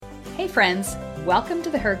Hey friends, welcome to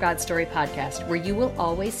the Her God Story podcast, where you will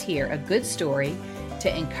always hear a good story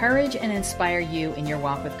to encourage and inspire you in your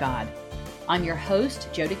walk with God. I'm your host,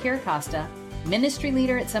 Jody Caracosta, ministry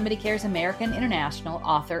leader at Somebody Cares American International,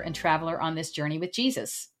 author and traveler on this journey with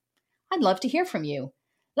Jesus. I'd love to hear from you.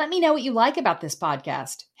 Let me know what you like about this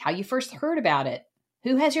podcast, how you first heard about it,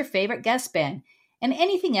 who has your favorite guest been, and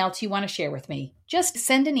anything else you want to share with me. Just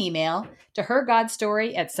send an email to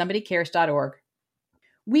hergodstory@somebodycares.org.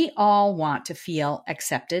 We all want to feel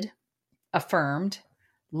accepted, affirmed,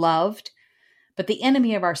 loved, but the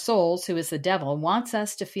enemy of our souls, who is the devil, wants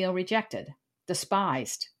us to feel rejected,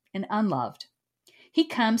 despised, and unloved. He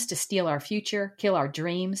comes to steal our future, kill our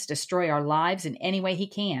dreams, destroy our lives in any way he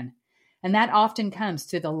can, and that often comes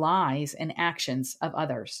through the lies and actions of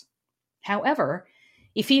others. However,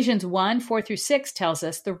 Ephesians 1:4-6 tells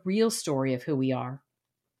us the real story of who we are.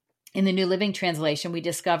 In the New Living Translation, we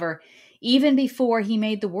discover, even before he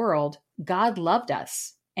made the world, God loved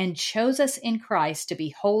us and chose us in Christ to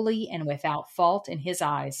be holy and without fault in his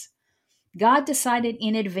eyes. God decided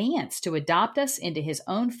in advance to adopt us into his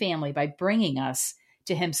own family by bringing us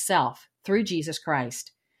to himself through Jesus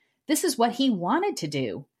Christ. This is what he wanted to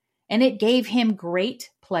do, and it gave him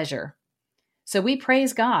great pleasure. So we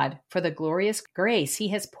praise God for the glorious grace he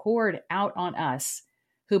has poured out on us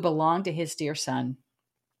who belong to his dear Son.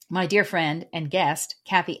 My dear friend and guest,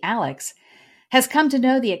 Kathy Alex, has come to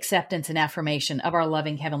know the acceptance and affirmation of our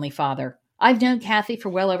loving Heavenly Father. I've known Kathy for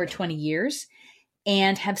well over 20 years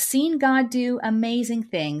and have seen God do amazing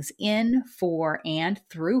things in, for, and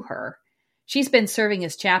through her. She's been serving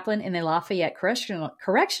as chaplain in the Lafayette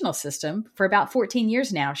Correctional System for about 14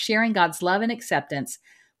 years now, sharing God's love and acceptance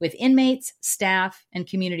with inmates, staff, and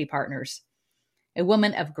community partners. A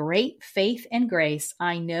woman of great faith and grace,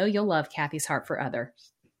 I know you'll love Kathy's heart for others.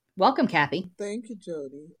 Welcome, Kathy. Thank you,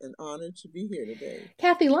 Jody. An honor to be here today.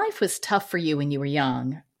 Kathy, life was tough for you when you were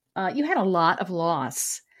young. You had a lot of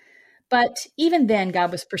loss, but even then,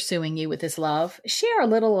 God was pursuing you with his love. Share a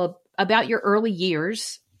little about your early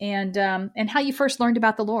years and how you first learned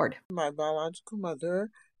about the Lord. My biological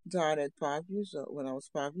mother died at 5 years old, when I was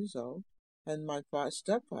 5 years old, and my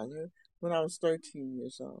stepfather when I was 13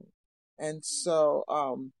 years old. And so,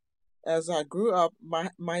 as I grew up,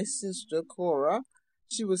 my sister Cora,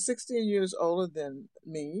 she was 16 years older than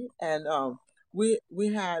me, and I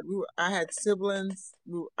had siblings.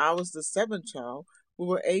 I was the seventh child. We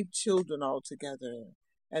were 8 children altogether,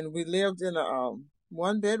 and we lived in a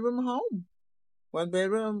 1-bedroom home, 1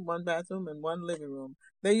 bedroom, 1 bathroom, and 1 living room.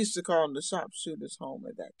 They used to call them the sharpshooter's home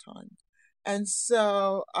at that time. And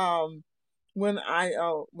so, when I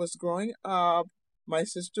was growing up, my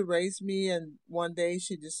sister raised me, and one day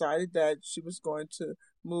she decided that she was going to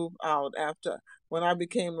move out after when I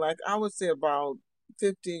became, like, I would say about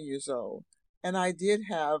 15 years old. And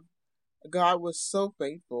God was so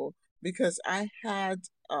faithful, because I had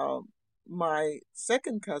my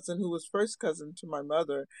second cousin, who was first cousin to my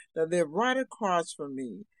mother, that lived right across from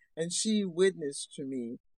me, and she witnessed to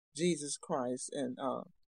me Jesus Christ, and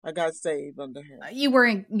I got saved under her. You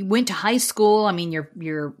went to high school. I mean,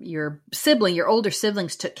 your older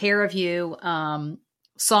siblings took care of you,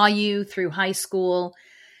 saw you through high school,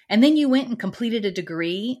 and then you went and completed a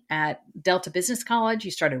degree at Delta Business College.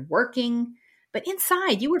 You started working, but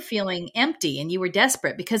inside you were feeling empty and you were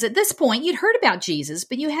desperate, because at this point you'd heard about Jesus,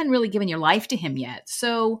 but you hadn't really given your life to him yet.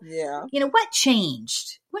 So, yeah, what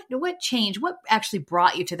changed? What changed? What actually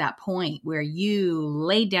brought you to that point where you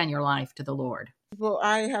laid down your life to the Lord? Well,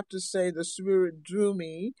 I have to say the Spirit drew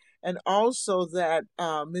me, and also that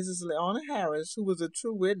Mrs. Leona Harris, who was a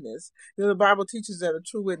true witness. The Bible teaches that a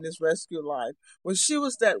true witness rescue life. Well, she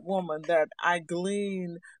was that woman that I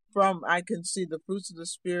gleaned from. I can see the fruits of the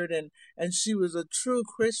Spirit, and she was a true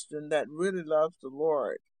Christian that really loves the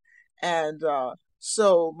Lord. And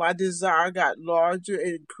so my desire got larger.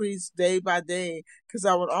 It increased day by day, because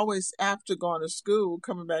I would always, after going to school,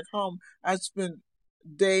 coming back home, I'd spend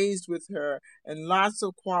days with her and lots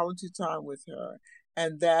of quality time with her,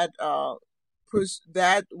 and that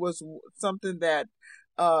was something that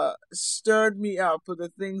stirred me up for the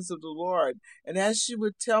things of the Lord. And as she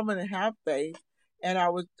would tell me to have faith, and I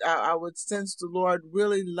would sense the Lord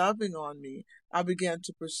really loving on me, I began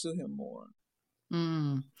to pursue him more.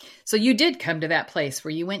 So you did come to that place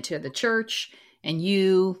where you went to the church and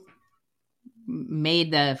you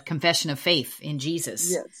made the confession of faith in Jesus.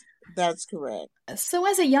 Yes. That's correct. So,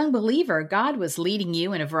 as a young believer, God was leading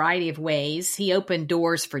you in a variety of ways. He opened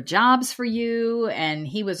doors for jobs for you, and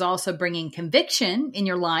He was also bringing conviction in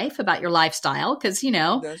your life about your lifestyle. Because,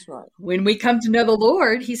 That's right. when we come to know the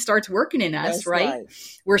Lord, He starts working in us, That's right? right.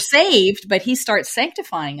 We're saved, but He starts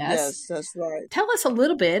sanctifying us. Yes, that's right. Tell us a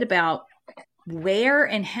little bit about where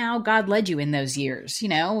and how God led you in those years.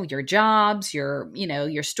 Your jobs,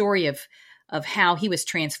 your story of how He was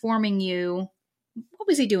transforming you. What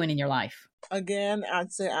was He doing in your life? Again,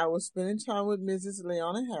 I'd say I was spending time with Mrs.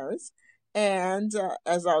 Leona Harris. And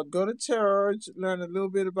as I would go to church, learn a little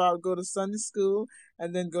bit about, go to Sunday school,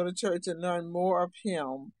 and then go to church and learn more of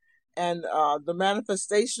Him. And the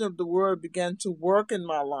manifestation of the Word began to work in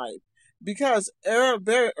my life. Because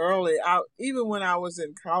very early, even when I was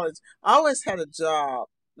in college, I always had a job.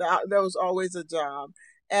 There was always a job.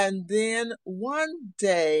 And then one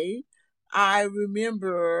day, I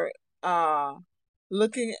remember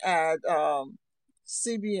looking at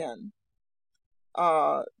CBN,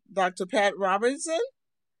 Dr. Pat Robertson,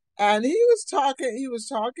 and he was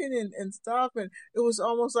talking and stuff, and it was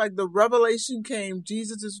almost like the revelation came,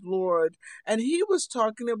 Jesus is Lord, and he was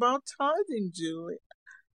talking about tithing,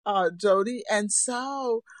 Jody, and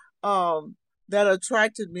so that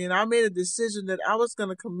attracted me, and I made a decision that I was going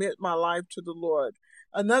to commit my life to the Lord.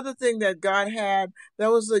 Another thing that God had,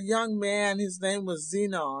 there was a young man, his name was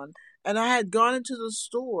Zenon, and I had gone into the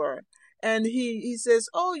store, and he says,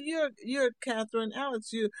 "Oh, you're Catherine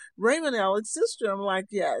Alex, you Raymond Alex's sister." I'm like,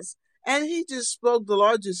 "Yes," and he just spoke. The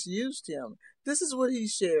Lord just used him. This is what he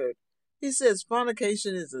shared. He says,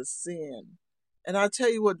 "Fornication is a sin," and I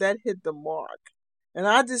tell you what, that hit the mark. And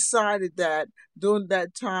I decided that during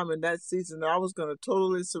that time and that season, I was going to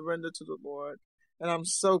totally surrender to the Lord. And I'm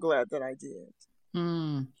so glad that I did.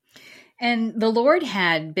 Mm. And the Lord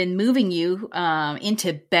had been moving you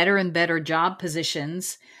into better and better job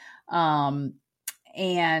positions, and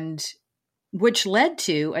which led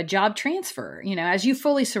to a job transfer. As you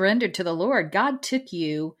fully surrendered to the Lord, God took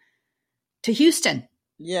you to Houston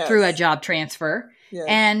through a Yes. job transfer. Yes.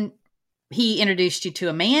 And He introduced you to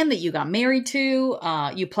a man that you got married to.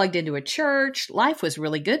 You plugged into a church. Life was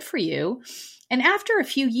really good for you. And after a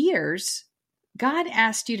few years, God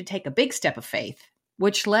asked you to take a big step of faith,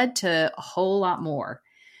 which led to a whole lot more.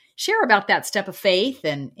 Share about that step of faith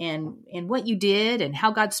and what you did and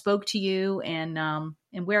how God spoke to you and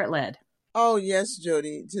where it led. Oh, yes,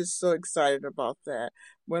 Jody. Just so excited about that.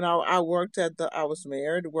 When I worked I was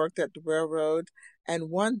married, worked at the railroad,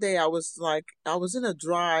 and one day I was in a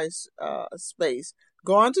dry space,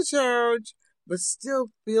 going to church, but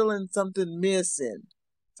still feeling something missing,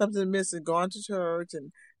 going to church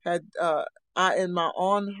and had, in my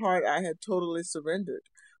own heart, I had totally surrendered.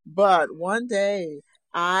 But one day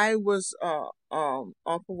I was, off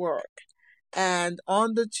of work, and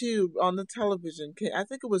on the tube, on the television, I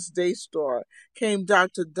think it was Daystar, came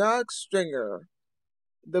Dr. Doug Stringer,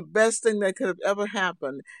 the best thing that could have ever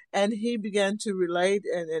happened. And he began to relate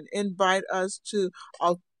and invite us to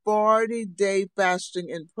a 40-day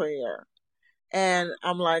fasting and prayer. And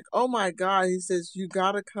I'm like, "Oh my God," he says, "you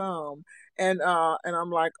gotta come." And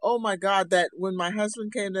I'm like, "Oh my God," that when my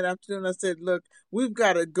husband came that afternoon, I said, "Look, we've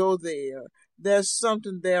got to go there. There's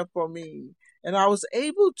something there for me." And I was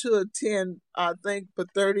able to attend, I think, for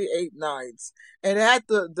 38 nights. And at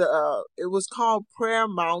it was called Prayer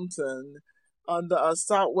Mountain on the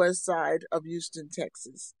southwest side of Houston,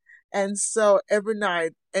 Texas. And so every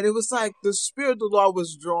night, and it was like the Spirit of the Lord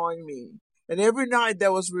was drawing me. And every night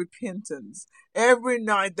there was repentance. Every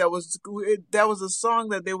night there was a song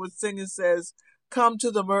that they would sing and says, "Come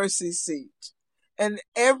to the mercy seat." And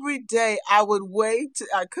every day I would wait.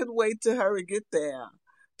 I couldn't wait to hurry get there,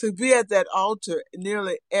 to be at that altar.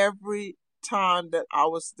 Nearly every time that I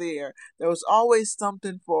was there, there was always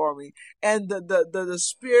something for me. And the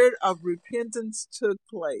spirit of repentance took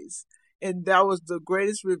place. And that was the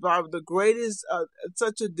greatest revival, the greatest,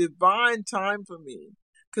 such a divine time for me,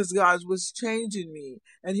 because God was changing me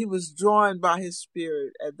and He was drawn by His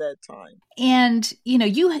Spirit at that time. And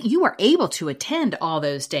you were able to attend all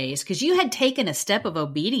those days because you had taken a step of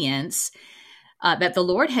obedience that the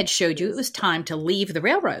Lord had showed you. It was time to leave the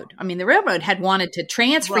railroad. I mean, the railroad had wanted to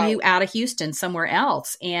transfer Right. you out of Houston somewhere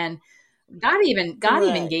else, and God even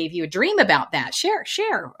Correct. gave you a dream about that.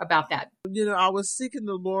 Share about that. I was seeking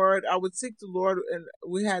the Lord. I would seek the Lord, and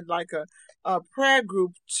we had like a prayer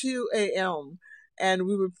group, 2 a.m., and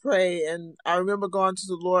we would pray. And I remember going to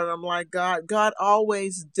the Lord, and I'm like, God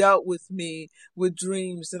always dealt with me with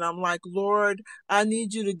dreams. And I'm like, "Lord, I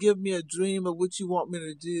need you to give me a dream of what you want me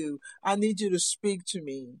to do. I need you to speak to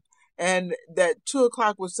me." And that 2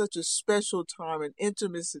 o'clock was such a special time, an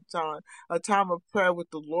intimacy time, a time of prayer with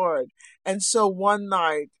the Lord. And so one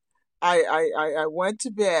night, I went to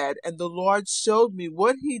bed, and the Lord showed me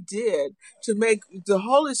what He did to make the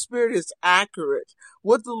Holy Spirit is accurate.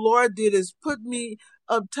 What the Lord did is put me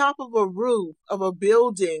up top of a roof of a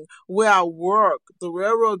building where I work, the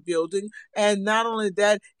railroad building. And not only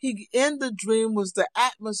that, He in the dream was the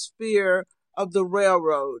atmosphere of the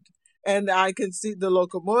railroad. And I can see the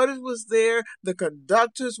locomotives was there, the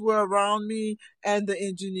conductors were around me, and the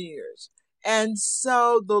engineers. And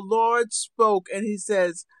so the Lord spoke, and He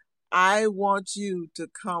says, I want you to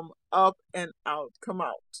come up and out, come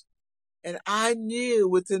out. And I knew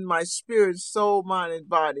within my spirit, soul, mind, and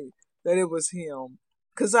body that it was Him.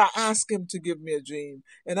 Because I asked Him to give me a dream.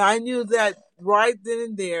 And I knew that right then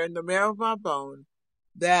and there in the marrow of my bone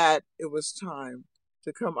that it was time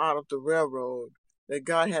to come out of the railroad, that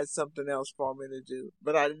God had something else for me to do.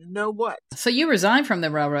 But I didn't know what. So you resigned from the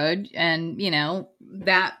railroad, and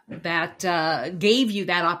that gave you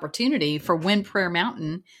that opportunity for when Prayer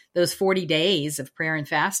Mountain, those 40 days of prayer and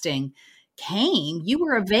fasting came, you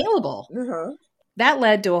were available. Uh-huh. That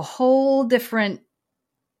led to a whole different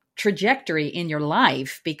trajectory in your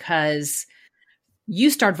life, because you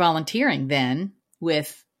start volunteering then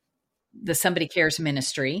with the Somebody Cares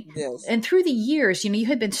ministry. Yes. And through the years, you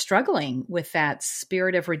had been struggling with that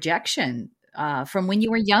spirit of rejection from when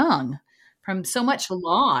you were young, from so much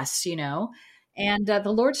loss, and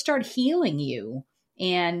the Lord started healing you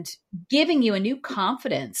and giving you a new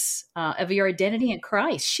confidence of your identity in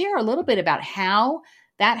Christ. Share a little bit about how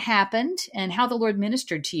that happened and how the Lord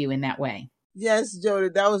ministered to you in that way. Yes, Jody,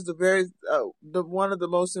 that was the one of the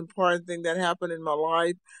most important thing that happened in my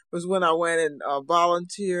life was when I went and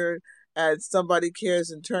volunteered at Somebody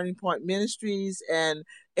Cares and Turning Point Ministries, and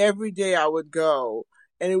every day I would go.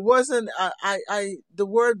 And it wasn't the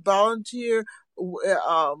word volunteer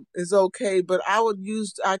is okay, but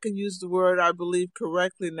I can use the word I believe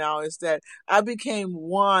correctly now, is that I became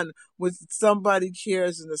one with Somebody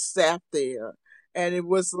Cares and the staff there, and it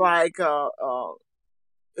was like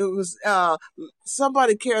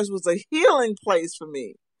Somebody Cares was a healing place for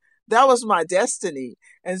me. That was my destiny.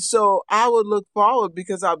 And so I would look forward,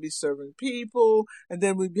 because I'll be serving people, and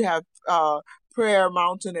then we'd have Prayer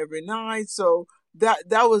Mountain every night. So it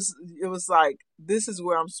was like, this is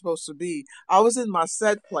where I'm supposed to be. I was in my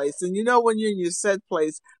set place. And when you're in your set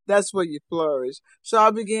place, that's where you flourish. So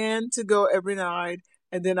I began to go every night,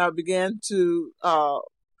 and then I began to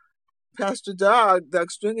Pastor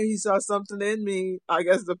Doug Stringer, he saw something in me, I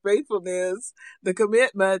guess the faithfulness, the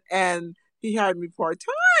commitment, and he hired me part-time.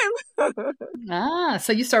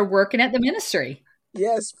 So you started working at the ministry.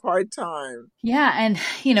 Yes, part-time. Yeah. And,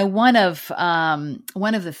 one of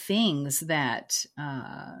the things that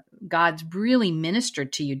God's really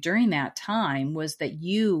ministered to you during that time was that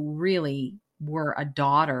you really were a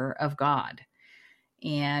daughter of God.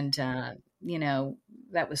 And,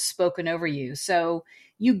 that was spoken over you. So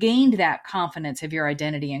you gained that confidence of your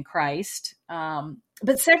identity in Christ.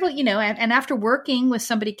 But several, and after working with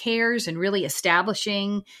Somebody Cares and really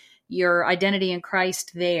establishing your identity in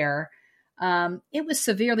Christ there, it was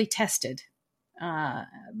severely tested.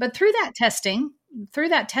 But through that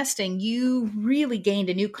testing, you really gained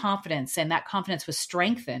a new confidence, and that confidence was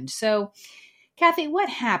strengthened. So, Kathy, what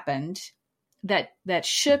happened that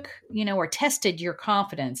shook, or tested your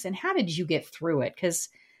confidence, and how did you get through it? Because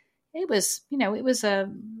it was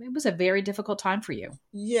a very difficult time for you.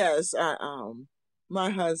 Yes, my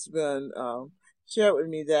husband shared with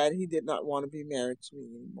me that he did not want to be married to me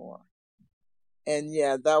anymore. And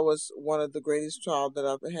yeah, that was one of the greatest trials that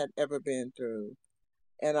I've had ever been through.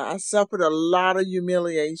 And I suffered a lot of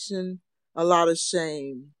humiliation, a lot of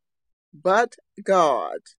shame. But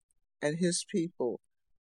God and His people,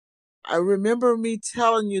 I remember me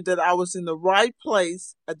telling you that I was in the right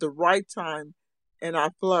place at the right time, and I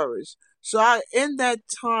flourished. So in that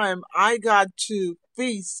time, I got to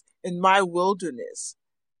feast in my wilderness.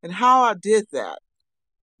 And how I did that,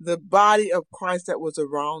 the body of Christ that was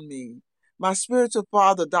around me. My spiritual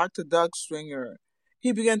father, Dr. Doug Stringer,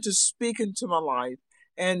 he began to speak into my life.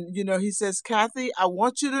 And, he says, Kathy, I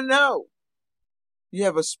want you to know you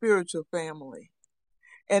have a spiritual family.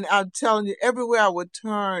 And I'm telling you, everywhere I would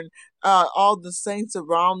turn, all the saints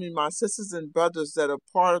around me, my sisters and brothers that are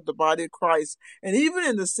part of the body of Christ, and even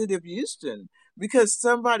in the city of Houston, because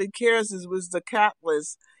Somebody Cares was the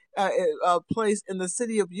catalyst place in the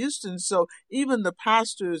city of Houston. So even the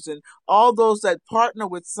pastors and all those that partner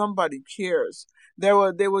with Somebody Cares, they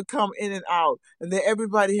would come in and out, and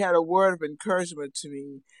everybody had a word of encouragement to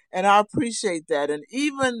me, and I appreciate that. And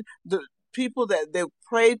even the people that they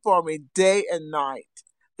prayed for me day and night,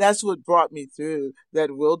 That's what brought me through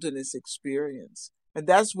that wilderness experience. And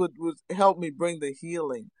that's what would help me bring the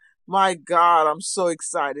healing. My God, I'm so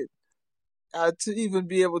excited to even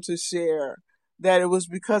be able to share that it was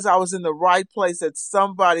because I was in the right place that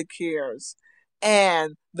somebody cares.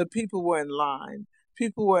 And the people were in line.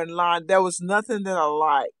 People were in line. There was nothing that I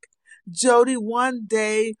like. Jody, one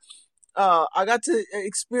day, I got to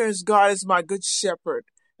experience God as my good shepherd.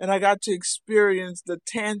 And I got to experience the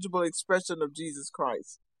tangible expression of Jesus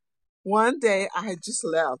Christ. One day I had just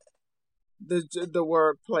left the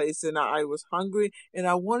workplace and I was hungry and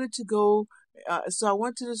I wanted to go. So I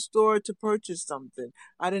went to the store to purchase something.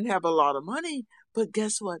 I didn't have a lot of money, but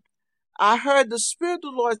guess what? I heard the Spirit of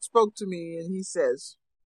the Lord spoke to me and he says,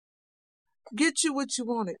 get you what you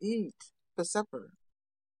want to eat for supper.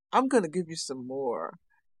 I'm going to give you some more.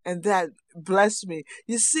 And that blessed me.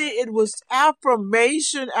 You see, it was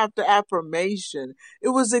affirmation after affirmation. It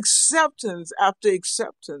was acceptance after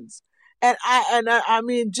acceptance. And I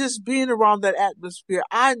mean, just being around that atmosphere,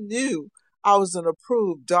 I knew I was an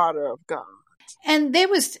approved daughter of God. And there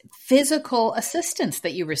was physical assistance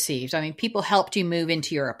that you received. I mean, people helped you move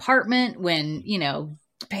into your apartment when,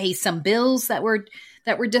 pay some bills that were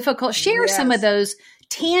difficult. Share some of Yes. those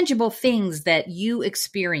tangible things that you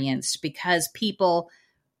experienced because people,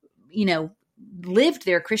 lived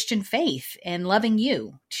their Christian faith and loving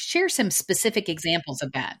you. Share some specific examples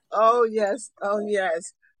of that. Oh, yes. Oh,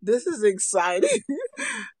 yes. This is exciting.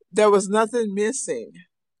 There was nothing missing.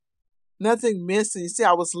 Nothing missing. You see,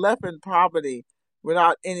 I was left in poverty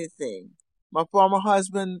without anything. My former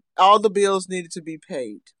husband, all the bills needed to be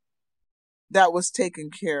paid. That was taken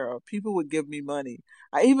care of. People would give me money.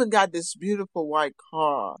 I even got this beautiful white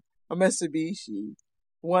car, a Mitsubishi,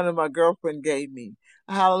 one of my girlfriend gave me.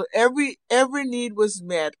 How every need was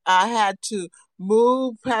met. I had to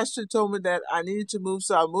move. Pastor told me that I needed to move,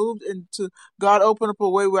 so I moved into. God opened up a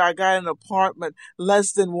way where I got an apartment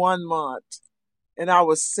less than 1 month, and I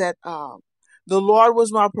was set up. The Lord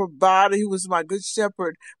was my provider. He was my good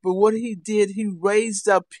shepherd. But what he did, he raised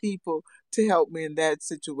up people to help me in that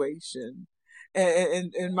situation.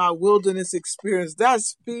 And my wilderness experience,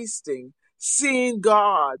 that's feasting, seeing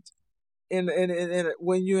God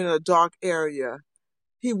when you're in a dark area.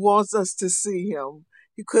 He wants us to see him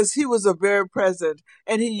because he was a very present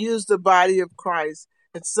and he used the body of Christ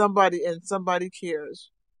and somebody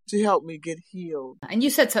cares to help me get healed. And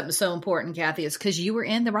you said something so important, Kathy, is because you were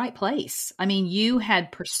in the right place. I mean, you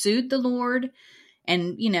had pursued the Lord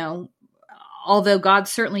and, although God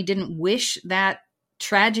certainly didn't wish that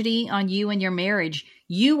tragedy on you and your marriage,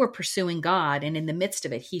 you were pursuing God. And in the midst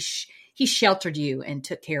of it, he sheltered you and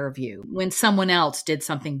took care of you. When someone else did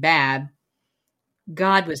something bad,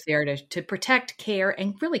 God was there to protect, care,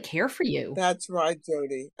 and really care for you. That's right,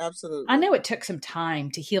 Jody. Absolutely. I know it took some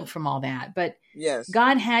time to heal from all that, but yes,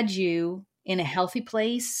 God had you in a healthy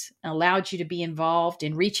place, allowed you to be involved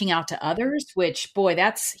in reaching out to others, which, boy,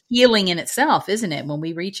 that's healing in itself, isn't it? When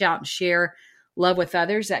we reach out and share love with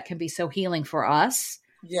others, that can be so healing for us.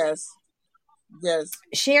 Yes. Yes.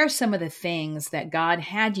 Share some of the things that God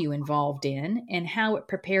had you involved in and how it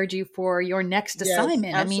prepared you for your next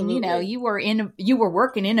assignment. Absolutely. I mean, you were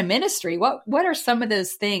working in a ministry. What are some of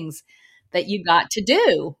those things that you got to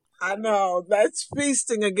do? I know, that's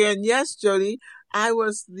feasting again. Yes, Jody. I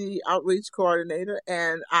was the outreach coordinator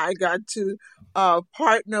and I got to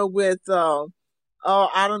partner with I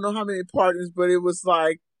don't know how many partners, but it was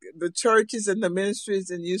like the churches and the ministries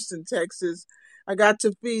in Houston, Texas. I got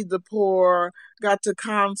to feed the poor, got to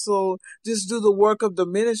counsel, just do the work of the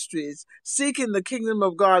ministries, seeking the kingdom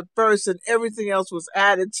of God first, and everything else was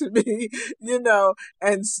added to me,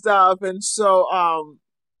 and stuff. And so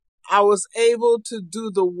I was able to do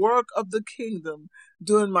the work of the kingdom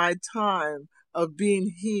during my time of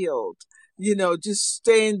being healed, just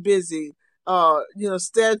staying busy,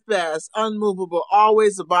 steadfast, unmovable,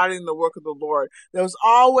 always abiding the work of the Lord. There was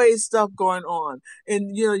always stuff going on.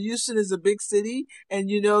 And, Houston is a big city and,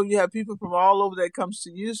 you have people from all over that comes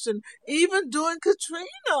to Houston, even during Katrina.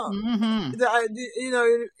 Mm-hmm.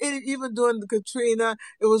 Even during the Katrina,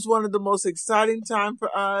 it was one of the most exciting times for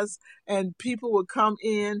us and people would come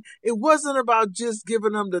in. It wasn't about just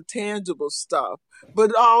giving them the tangible stuff,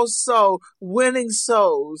 but also winning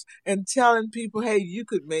souls and telling people, hey, you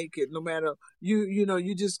could make it no matter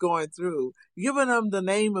you just going through, giving them the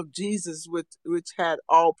name of Jesus, which had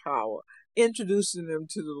all power, introducing them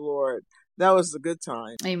to the Lord. That was a good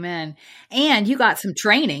time. Amen. And you got some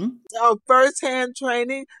training. First-hand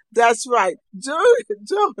training. That's right.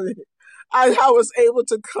 Jody, I was able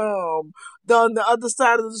to come down the other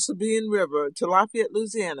side of the Sabine River to Lafayette,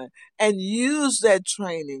 Louisiana, and use that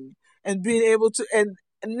training and being able to, and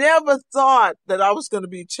never thought that I was going to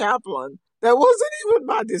be chaplain. That wasn't even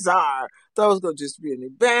my desire. Thought I was going to just be an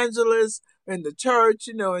evangelist in the church,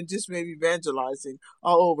 and just maybe evangelizing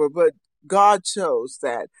all over. But God chose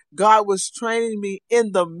that. God was training me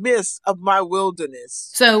in the midst of my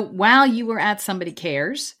wilderness. So while you were at Somebody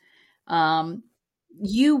Cares, um,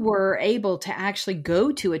 you were able to actually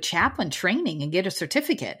go to a chaplain training and get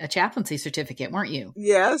a chaplaincy certificate, weren't you?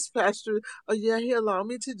 Yes, Pastor. Oh, yeah, he allowed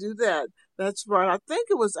me to do that. That's right. I think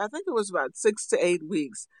it was about 6 to 8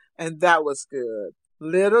 weeks, and that was good.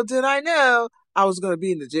 Little did I know I was going to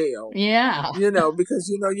be in the jail. Yeah. Because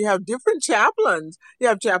you have different chaplains. You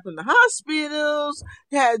have chaplains in hospitals,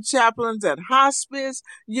 you had chaplains at hospice,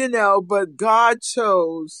 but God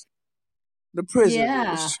chose the prison Yeah.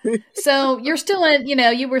 ministry. So you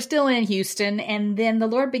were still in Houston, and then the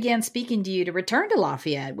Lord began speaking to you to return to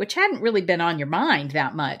Lafayette, which hadn't really been on your mind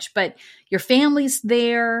that much, but your family's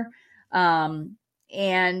there. Um,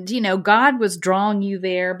 and, God was drawing you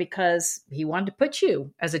there because he wanted to put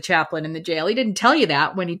you as a chaplain in the jail. He didn't tell you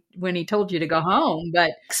that when he told you to go home,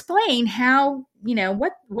 but explain how,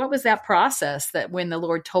 what was that process that when the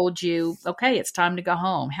Lord told you, okay, it's time to go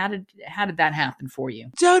home, how did that happen for you?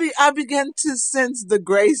 Jody, I began to sense the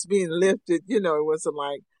grace being lifted. It wasn't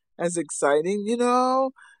like as exciting.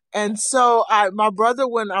 And so my brother,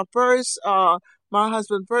 when my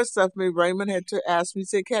husband first left me, Raymond had to ask me, he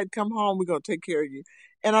said, Kat, come home. We're going to take care of you.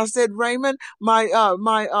 And I said, Raymond, I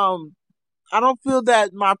don't feel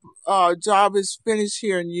that my job is finished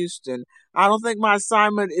here in Houston. I don't think my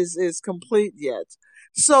assignment is complete yet.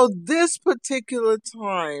 So this particular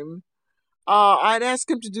time, I'd asked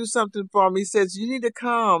him to do something for me. He says, you need to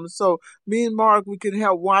come. So me and Mark, we can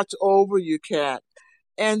help watch over you, Kat.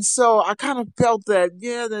 And so I kind of felt that,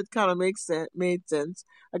 yeah, that kind of made sense.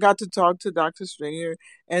 I got to talk to Dr. Stringer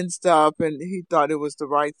and stuff, and he thought it was the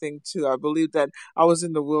right thing too. I believe that I was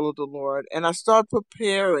in the will of the Lord, and I started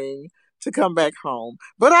preparing to come back home.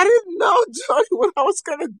 But I didn't know, Joey, what I was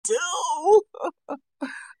going to do.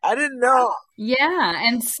 I didn't know. Yeah.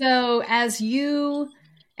 And so as you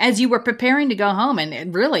were preparing to go home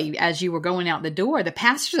and really as you were going out the door, the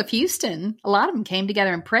pastors of Houston, a lot of them came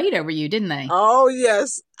together and prayed over you, didn't they? Oh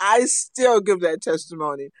yes, I still give that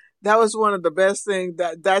testimony. That was one of the best things,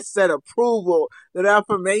 that's that approval, that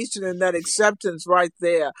affirmation and that acceptance right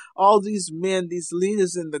there. All these men, these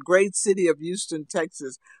leaders in the great city of Houston,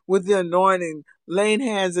 Texas, with the anointing, laying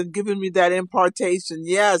hands and giving me that impartation.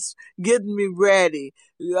 Yes, getting me ready,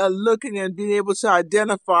 looking and being able to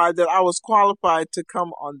identify that I was qualified to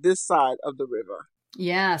come on this side of the river.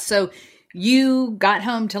 Yeah. So you got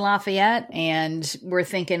home to Lafayette and we're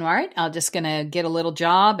thinking, all right, I'm just going to get a little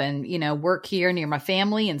job and, work here near my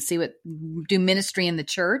family and do ministry in the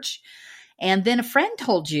church. And then a friend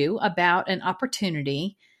told you about an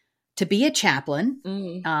opportunity to be a chaplain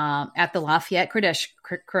at the Lafayette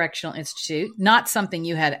Correctional Institute. Not something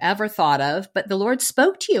you had ever thought of, but the Lord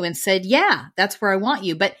spoke to you and said, yeah, that's where I want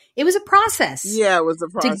you. But it was a process. Yeah, it was a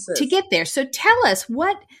process to get there. So tell us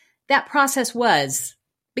what that process was,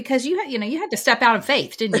 because you had to step out in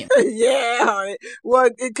faith, didn't you? Yeah. Well,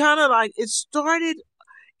 it kind of like it started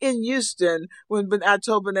in Houston when I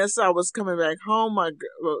told Vanessa I was coming back home, my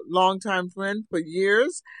longtime friend for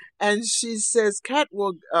years, and she says, "Kat,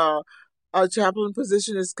 well, a chaplain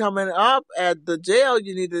position is coming up at the jail.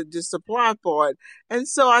 You need to just apply for it." And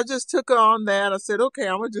so I just took on that. I said, "Okay,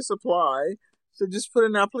 I'm gonna just apply." So just put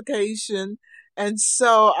an application, and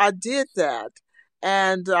so I did that,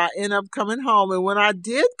 and I ended up coming home. And when I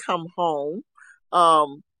did come home,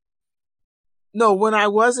 um, no, when I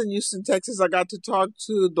was in Houston, Texas, I got to talk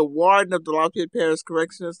to the warden of the Lafayette Parish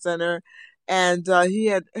Correctional Center, and he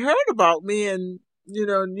had heard about me and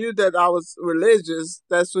knew that I was religious.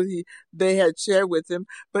 That's what they had shared with him.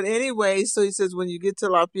 But anyway, so he says, when you get to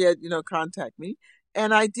Lafayette, contact me,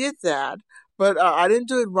 and I did that. But I didn't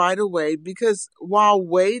do it right away because while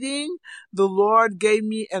waiting, the Lord gave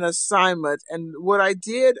me an assignment. And what I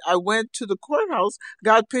did, I went to the courthouse,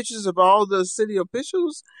 got pictures of all the city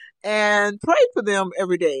officials, and prayed for them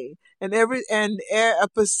every day.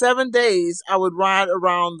 For 7 days, I would ride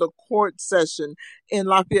around the court session in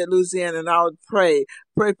Lafayette, Louisiana, and I would pray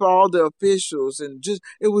for all the officials, and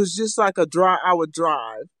it was just like a drive. I would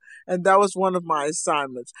drive. And that was one of my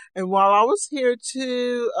assignments. And while I was here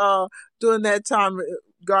too, during that time,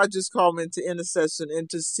 God just called me into intercession and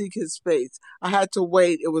to seek his face. I had to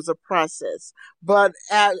wait. It was a process. But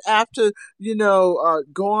after,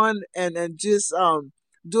 going and just,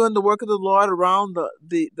 doing the work of the Lord around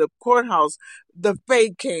the courthouse, the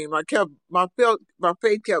faith came. My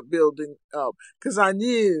faith kept building up because I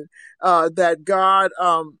knew, that God,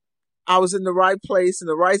 I was in the right place in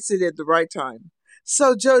the right city at the right time.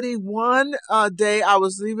 So Jody, one day I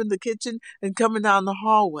was leaving the kitchen and coming down the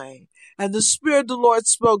hallway, and the Spirit of the Lord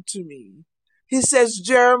spoke to me. He says,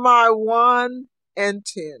 Jeremiah 1:10.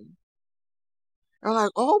 I'm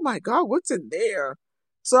like, oh my God, what's in there?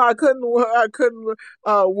 So I couldn't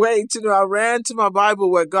wait. I ran to my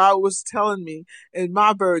Bible where God was telling me in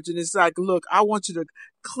my version. It's like, look, I want you to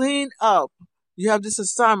clean up. You have this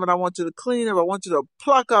assignment. I want you to clean up. I want you to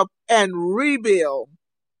pluck up and rebuild.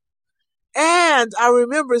 And I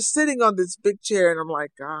remember sitting on this big chair and I'm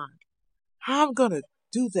like, God, how am I going to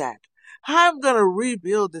do that? How am I going to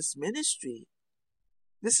rebuild this ministry?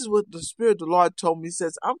 This is what the Spirit of the Lord told me. He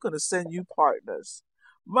says, I'm going to send you partners.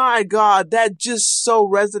 My God, that just so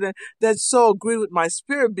resonant, that so agree with my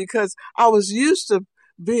spirit, because I was used to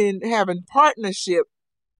having partnership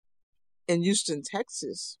in Houston,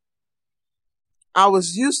 Texas. I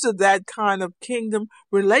was used to that kind of kingdom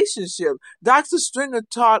relationship. Dr. Stringer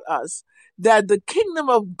taught us that the kingdom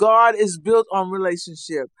of God is built on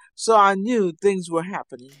relationship. So I knew things were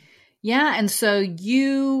happening. Yeah, and so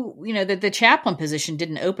the chaplain position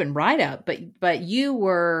didn't open right up, but you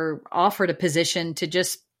were offered a position to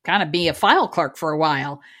just kind of be a file clerk for a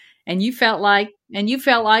while, and you felt like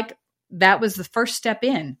that was the first step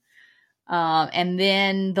in, and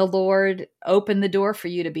then the Lord opened the door for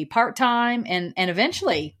you to be part-time, and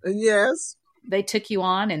eventually, yes, they took you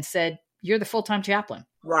on and said you're the full-time chaplain.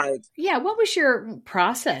 Right. Yeah. What was your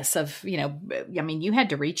process of, I mean, you had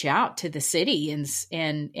to reach out to the city and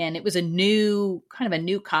it was a new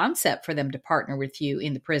concept for them to partner with you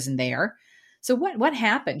in the prison there. So what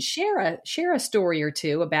happened? Share a story or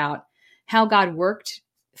two about how God worked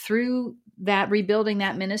through that, rebuilding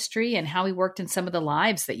that ministry, and how he worked in some of the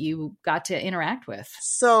lives that you got to interact with.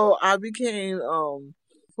 So I became,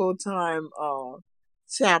 full-time,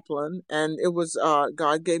 chaplain, and it was,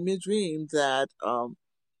 God gave me a dream that,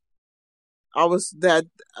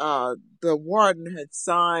 the warden had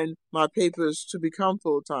signed my papers to become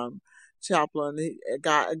full-time chaplain. I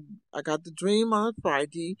got the dream on a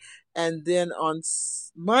Friday, and then on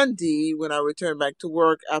Monday, when I returned back to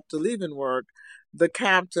work after leaving work, the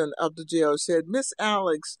captain of the jail said, Miss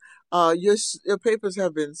Alex, your papers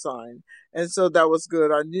have been signed. And so that was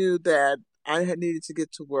good. I knew that I had needed to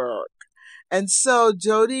get to work. And so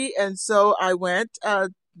Jody, and so I went,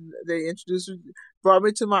 they brought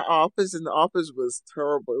me to my office, and the office was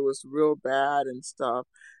terrible. It was real bad and stuff.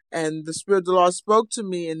 And the Spirit of the Lord spoke to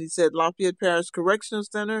me, and he said, Lafayette Parish Correctional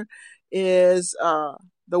Center is the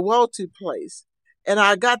wealthy place. And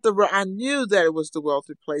I knew that it was the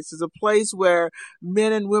wealthy place. It's a place where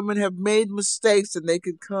men and women have made mistakes and they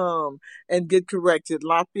could come and get corrected.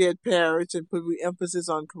 Lafayette Parish, and put emphasis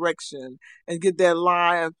on correction and get their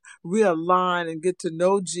life realigned and get to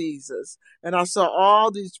know Jesus. And I saw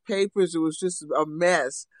all these papers. It was just a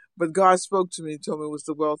mess. But God spoke to me and told me it was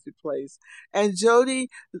the wealthy place. And Jody,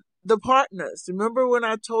 the partners. Remember when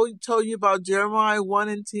I told you about Jeremiah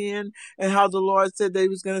 1:10 and how the Lord said that he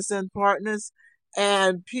was going to send partners?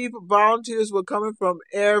 And volunteers were coming from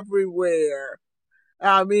everywhere.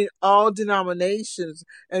 I mean, all denominations.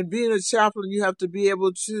 And being a chaplain, you have to be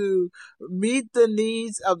able to meet the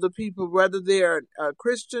needs of the people, whether they're a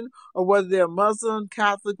Christian or whether they're Muslim,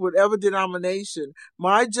 Catholic, whatever denomination.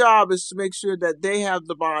 My job is to make sure that they have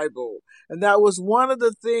the Bible. And that was one of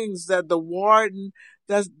the things that the warden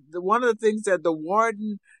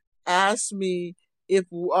asked me. If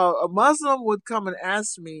a Muslim would come and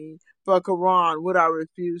ask me for a Quran, would I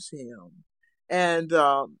refuse him? And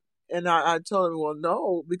I told him, well,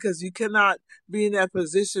 no, because you cannot be in that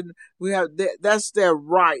position. That's their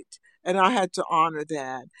right. And I had to honor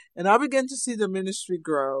that. And I began to see the ministry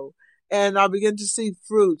grow, and I began to see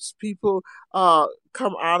fruits, people,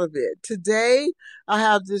 come out of it. Today, I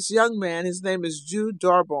have this young man. His name is Jude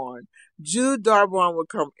Darborn. Jude Darborn would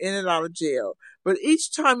come in and out of jail. But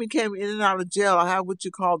each time he came in and out of jail, I have what you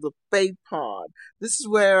call the faith pod. This is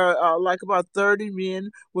where, like about 30 men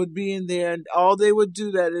would be in there, and all they would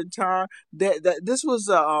do this was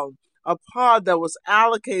a pod that was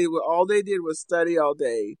allocated where all they did was study all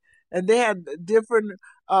day. And they had different,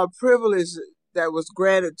 privileges that was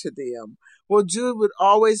granted to them. Well, Jude would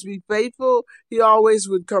always be faithful. He always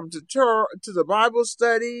would come to the Bible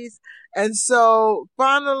studies. And so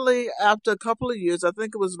finally, after a couple of years, I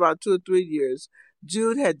think it was about 2 or 3 years,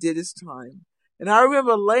 Jude had did his time. And I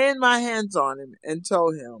remember laying my hands on him and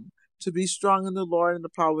told him to be strong in the Lord and the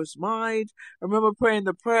power of his might. I remember praying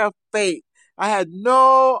the prayer of faith. I had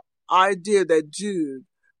no idea that Jude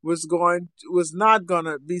was not going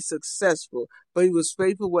to be successful, but he was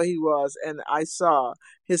faithful where he was, and I saw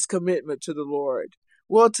his commitment to the Lord.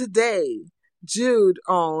 Well, today, Jude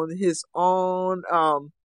owned his own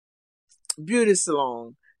beauty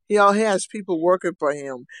salon. He all has people working for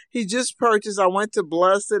him. He just purchased, I went to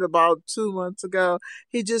Blessed about 2 months ago.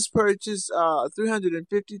 He just purchased a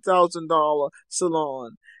 $350,000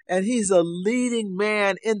 salon. And he's a leading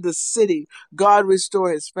man in the city. God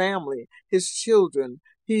restore his family, his children.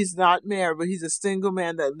 He's not married, but he's a single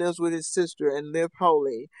man that lives with his sister and live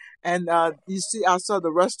holy. And you see, I saw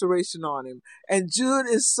the restoration on him. And Jude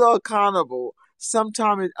is so accountable.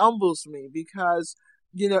 Sometimes it humbles me because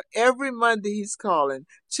every Monday he's calling,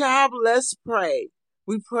 child, let's pray.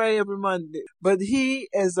 We pray every Monday. But he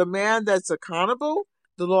is a man that's accountable.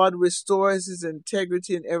 The Lord restores his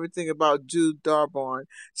integrity and everything about Jude Darborn.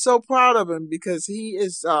 So proud of him because he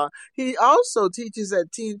also teaches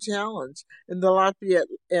at Teen Challenge in the Lafayette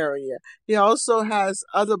area. He also has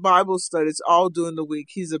other Bible studies all during the week.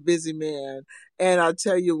 He's a busy man. And I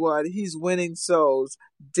tell you what, he's winning souls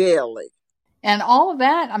daily. And all of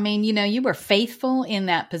that, I mean, you were faithful in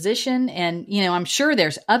that position. And, I'm sure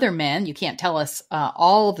there's other men. You can't tell us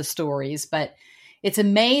all of the stories, but it's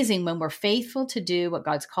amazing when we're faithful to do what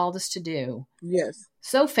God's called us to do. Yes.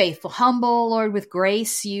 So faithful, humble, Lord, with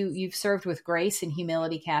grace. You've served with grace and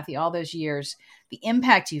humility, Kathy, all those years. The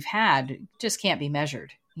impact you've had just can't be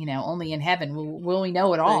measured. Only in heaven will we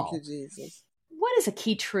know it all. Thank you, Jesus. What is a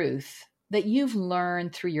key truth that you've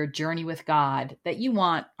learned through your journey with God that you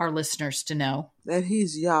want our listeners to know? That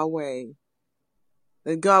he's Yahweh.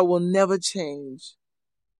 That God will never change.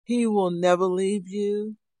 He will never leave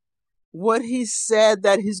you. What he said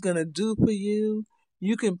that he's going to do for you,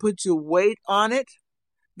 you can put your weight on it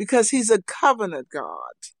because he's a covenant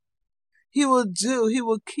God. He will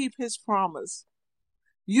keep his promise.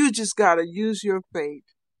 You just got to use your faith.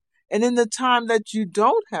 And in the time that you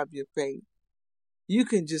don't have your faith, you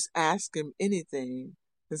can just ask him anything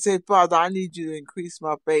and say, Father, I need you to increase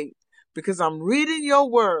my faith because I'm reading your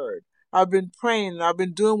word. I've been praying and I've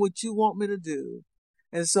been doing what you want me to do.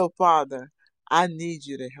 And so, Father, I need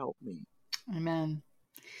you to help me. Amen.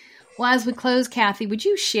 Well, as we close, Kathy, would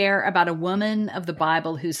you share about a woman of the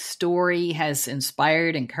Bible whose story has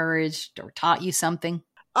inspired, encouraged, or taught you something?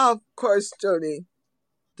 Of course, Jody.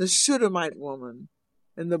 The Shunammite woman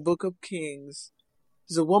in the book of Kings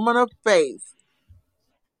is a woman of faith.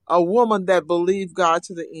 A woman that believed God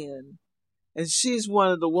to the end. And she's one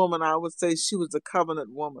of the women, I would say she was a covenant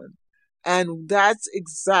woman. And that's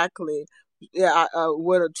exactly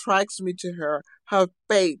what attracts me to her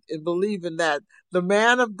faith and believing that the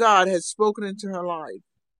man of God had spoken into her life.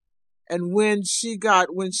 And when she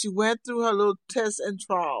went through her little tests and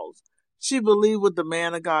trials, she believed what the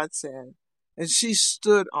man of God said. And she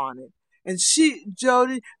stood on it. And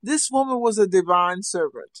Jody, this woman was a divine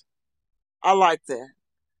servant. I like that.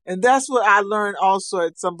 And that's what I learned also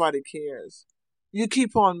at Somebody Cares. You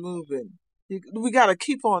keep on moving. We got to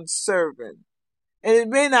keep on serving. And it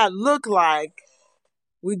may not look like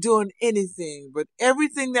we're doing anything, but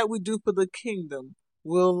everything that we do for the kingdom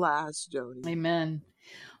will last, Jody. Amen.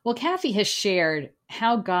 Well, Kathy has shared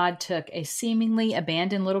how God took a seemingly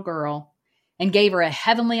abandoned little girl and gave her a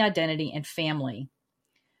heavenly identity and family.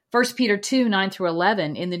 1 Peter 2,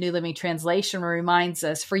 9-11 in the New Living Translation reminds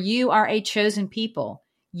us, for you are a chosen people.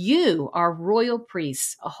 You are royal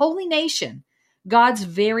priests, a holy nation, God's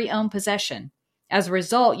very own possession. As a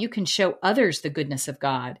result, you can show others the goodness of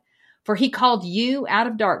God. For he called you out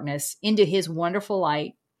of darkness into his wonderful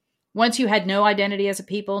light. Once you had no identity as a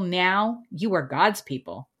people, now you are God's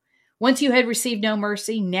people. Once you had received no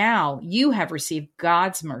mercy, now you have received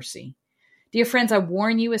God's mercy. Dear friends, I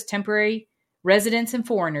warn you as temporary residents and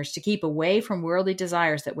foreigners to keep away from worldly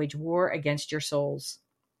desires that wage war against your souls.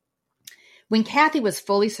 When Kathy was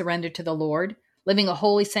fully surrendered to the Lord, living a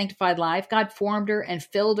holy, sanctified life, God formed her and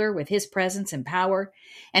filled her with his presence and power,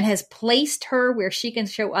 and has placed her where she can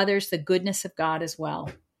show others the goodness of God as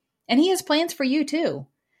well. And he has plans for you too.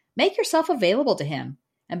 Make yourself available to him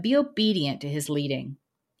and be obedient to his leading.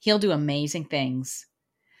 He'll do amazing things.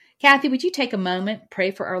 Kathy, would you take a moment,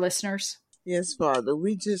 pray for our listeners? Yes, Father,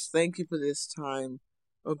 we just thank you for this time.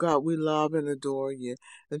 Oh God, we love and adore you.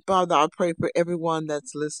 And Father, I pray for everyone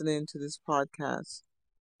that's listening to this podcast.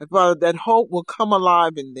 And Father, that hope will come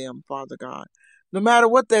alive in them, Father God. No matter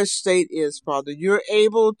what their state is, Father, you're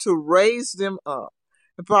able to raise them up.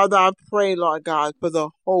 And Father, I pray, Lord God, for the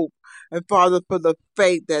hope. And Father, for the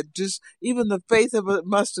faith that just, even the faith of a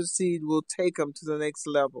mustard seed will take them to the next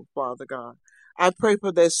level, Father God. I pray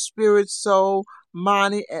for their spirit, soul,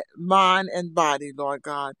 mind, and body, Lord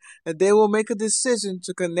God, that they will make a decision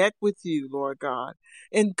to connect with you, Lord God.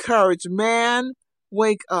 Encourage man,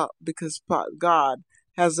 wake up, because God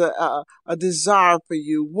has a desire for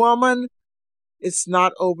you. Woman, it's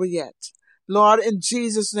not over yet. Lord, in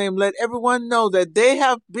Jesus' name, let everyone know that they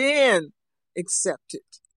have been accepted.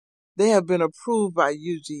 They have been approved by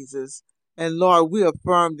you, Jesus. And Lord, we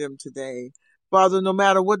affirm them today. Father, no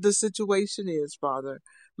matter what the situation is, Father,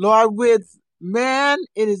 Lord, with man,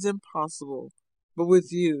 it is impossible. But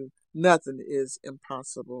with you, nothing is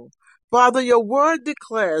impossible. Father, your word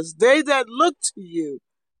declares, they that look to you,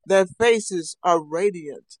 their faces are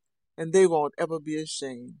radiant, and they won't ever be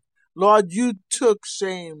ashamed. Lord, you took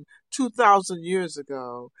shame 2,000 years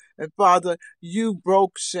ago. And Father, you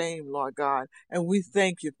broke shame, Lord God. And we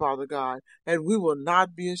thank you, Father God, and we will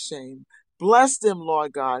not be ashamed. Bless them,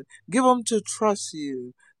 Lord God. Give them to trust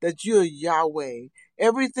you, that you are Yahweh.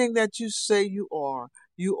 Everything that you say you are,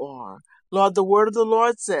 you are. Lord, the word of the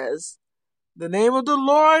Lord says, the name of the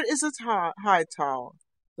Lord is a high tower.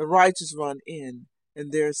 The righteous run in,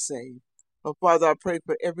 and they're saved. Oh, Father, I pray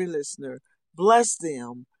for every listener. Bless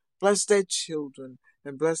them. Bless their children,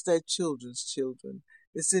 and bless their children's children.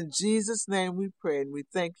 It's in Jesus' name we pray, and we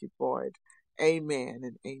thank you for it. Amen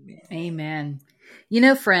and amen. Amen. You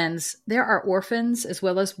know, friends, there are orphans as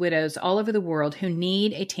well as widows all over the world who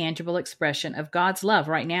need a tangible expression of God's love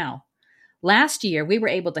right now. Last year, we were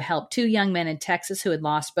able to help 2 young men in Texas who had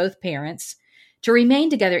lost both parents to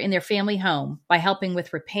remain together in their family home by helping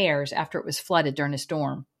with repairs after it was flooded during a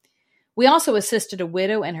storm. We also assisted a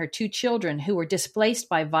widow and her 2 children who were displaced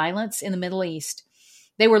by violence in the Middle East.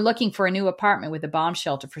 They were looking for a new apartment with a bomb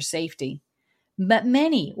shelter for safety. But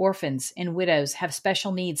many orphans and widows have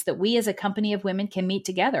special needs that we as a company of women can meet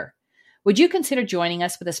together. Would you consider joining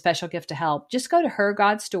us with a special gift to help? Just go to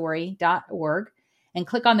hergodstory.org and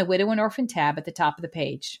click on the Widow and Orphan tab at the top of the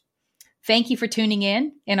page. Thank you for tuning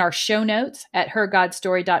in. In our show notes at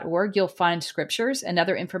hergodstory.org, you'll find scriptures and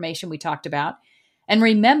other information we talked about. And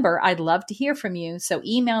remember, I'd love to hear from you, so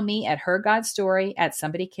email me at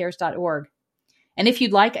hergodstory@somebodycares.org. And if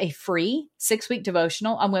you'd like a free 6-week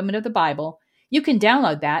devotional on women of the Bible, you can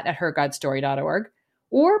download that at hergodstory.org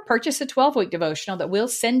or purchase a 12-week devotional that we'll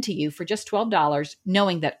send to you for just $12,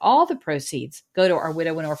 knowing that all the proceeds go to our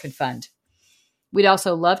Widow and Orphan Fund. We'd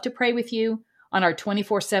also love to pray with you on our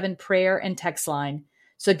 24/7 prayer and text line.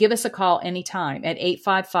 So give us a call anytime at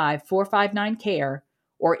 855-459-CARE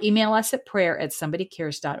or email us at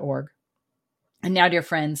prayer@somebodycares.org. And now, dear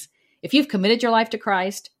friends, if you've committed your life to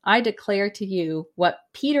Christ, I declare to you what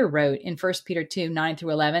Peter wrote in 1 Peter 2,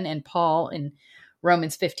 9-11, and Paul in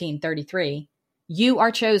Romans 15:33. You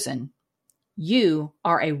are chosen. You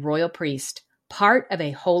are a royal priest, part of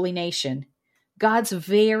a holy nation, God's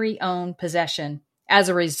very own possession. As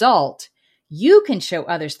a result, you can show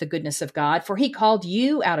others the goodness of God, for he called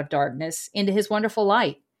you out of darkness into his wonderful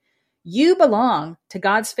light. You belong to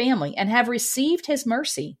God's family and have received his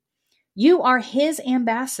mercy. You are his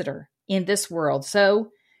ambassador in this world.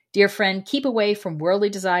 So, dear friend, keep away from worldly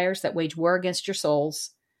desires that wage war against your souls,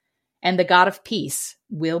 and the God of peace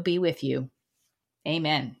will be with you.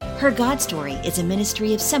 Amen. Her God Story is a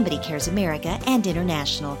ministry of Somebody Cares America and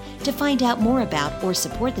International. To find out more about or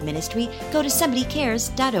support the ministry, go to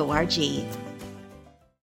somebodycares.org.